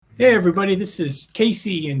Hey, everybody, this is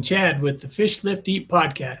Casey and Chad with the Fish Lift Eat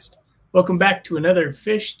podcast. Welcome back to another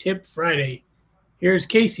Fish Tip Friday. Here's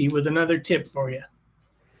Casey with another tip for you.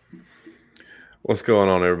 What's going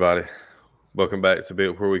on, everybody? Welcome back to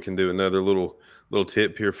Bit, where we can do another little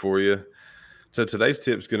tip here for you. So today's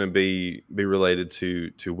tip is going to be related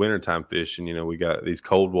to wintertime fishing. You know, we got these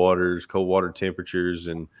cold water temperatures,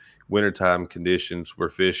 and wintertime conditions where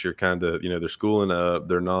fish are kind of, they're schooling up.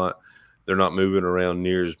 They're not moving around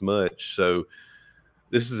near as much. So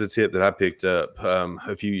this is a tip that I picked up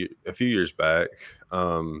a few years back.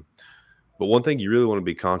 But one thing you really want to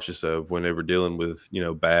be conscious of whenever dealing with,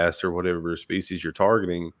 bass or whatever species you're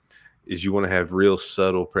targeting is you want to have real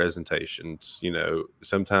subtle presentations.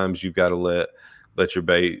 Sometimes you've got to let your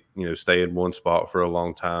bait, stay in one spot for a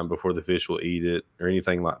long time before the fish will eat it or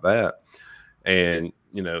anything like that. And,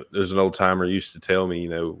 there's an old timer used to tell me,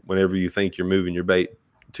 whenever you think you're moving your bait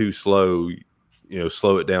too slow,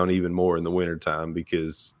 slow it down even more in the wintertime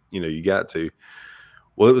because, you got to.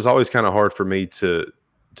 Well, it was always kind of hard for me to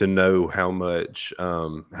know how much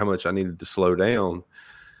I needed to slow down.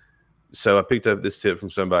 So I picked up this tip from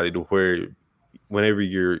somebody to where whenever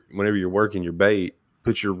you're working your bait,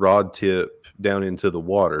 put your rod tip down into the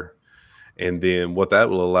water. And then what that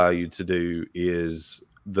will allow you to do is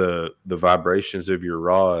the vibrations of your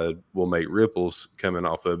rod will make ripples coming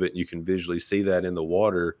off of it. You can visually see that in the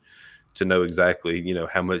water to know exactly,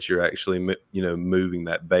 how much you're actually, moving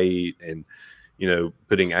that bait and,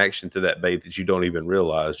 putting action to that bait that you don't even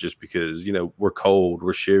realize just because, we're cold,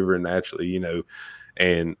 we're shivering naturally,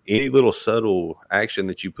 and any little subtle action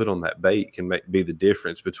that you put on that bait can be the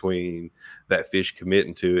difference between that fish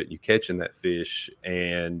committing to it, you catching that fish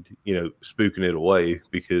and, spooking it away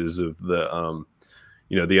because of the,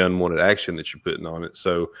 the unwanted action that you're putting on it.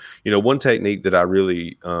 So, one technique that I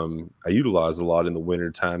really, I utilize a lot in the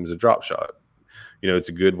winter time is a drop shot. It's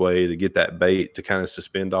a good way to get that bait to kind of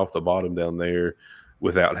suspend off the bottom down there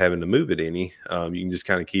without having to move it any. You can just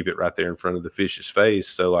kind of keep it right there in front of the fish's face.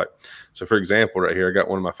 So for example, right here, I got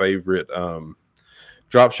one of my favorite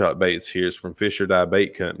drop shot baits here. It's from Fish or Die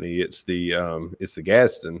Bait Company. It's the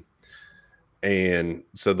Gadsden. And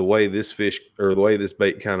so the way this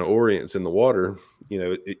bait kind of orients in the water,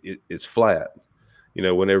 it's flat.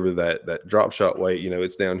 Whenever that drop shot weight,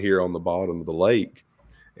 it's down here on the bottom of the lake,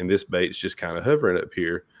 and this bait's just kind of hovering up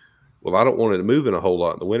here. Well, I don't want it to move in a whole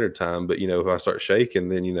lot in the wintertime, but if I start shaking,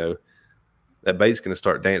 then that bait's going to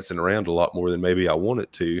start dancing around a lot more than maybe I want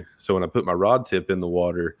it to. So when I put my rod tip in the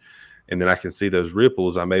water and then I can see those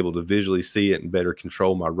ripples, I'm able to visually see it and better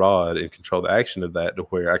control my rod and control the action of that to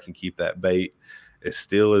where I can keep that bait as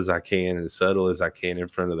still as I can and as subtle as I can in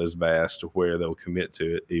front of those bass to where they'll commit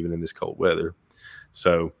to it even in this cold weather.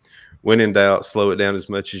 So when in doubt, slow it down as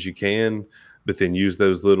much as you can, but then use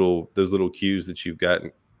those little cues that you've got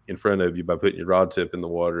in front of you by putting your rod tip in the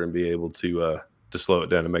water and be able to slow it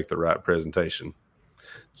down and make the right presentation.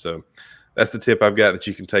 So that's the tip I've got that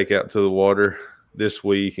you can take out to the water this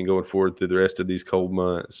week and going forward through the rest of these cold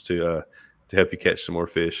months to help you catch some more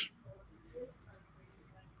fish.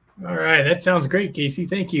 All right, that sounds great, Casey.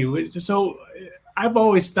 Thank you. So I've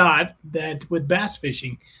always thought that with bass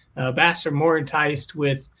fishing, bass are more enticed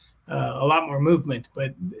with a lot more movement,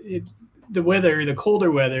 but the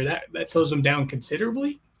colder weather, that slows them down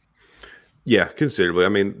considerably. Yeah, considerably. I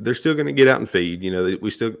mean, they're still going to get out and feed. They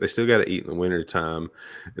still got to eat in the winter time,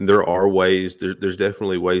 and there are ways. There's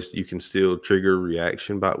definitely ways you can still trigger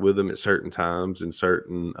reaction with them at certain times and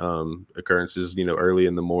certain occurrences. Early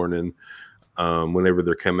in the morning, whenever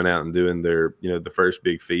they're coming out and doing their the first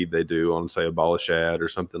big feed they do on, say, a ball of shad or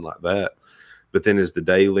something like that. But then as the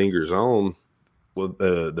day lingers on, well,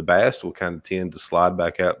 the bass will kind of tend to slide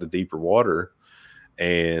back out to deeper water,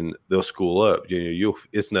 and they'll school up.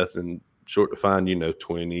 It's nothing short to find,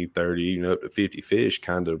 20, 30, up to 50 fish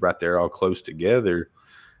kind of right there all close together.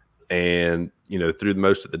 And, through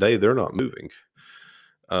most of the day, they're not moving.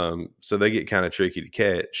 So they get kind of tricky to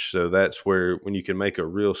catch. So that's where when you can make a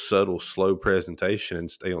real subtle, slow presentation and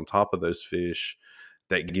stay on top of those fish,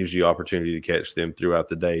 that gives you opportunity to catch them throughout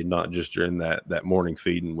the day, not just during that morning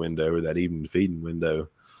feeding window or that evening feeding window.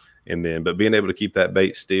 And then, but being able to keep that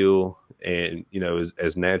bait still and,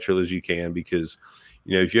 as natural as you can, because,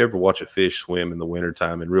 if you ever watch a fish swim in the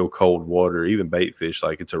wintertime in real cold water, even bait fish,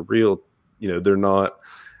 like it's a real, they're not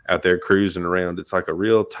out there cruising around. It's like a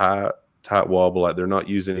real tight wobble. Like they're not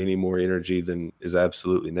using any more energy than is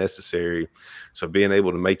absolutely necessary. So being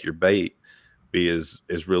able to make your bait be as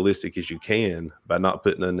realistic as you can by not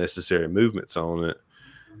putting unnecessary movements on it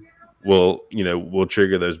will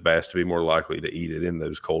trigger those bass to be more likely to eat it in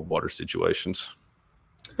those cold water situations.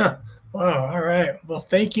 Wow. All right. Well,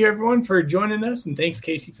 thank you everyone for joining us, and thanks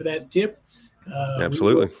Casey for that tip.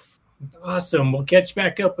 Absolutely. Awesome. We'll catch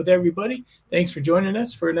back up with everybody. Thanks for joining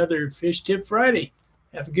us for another Fish Tip Friday.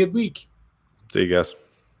 Have a good week. See you guys.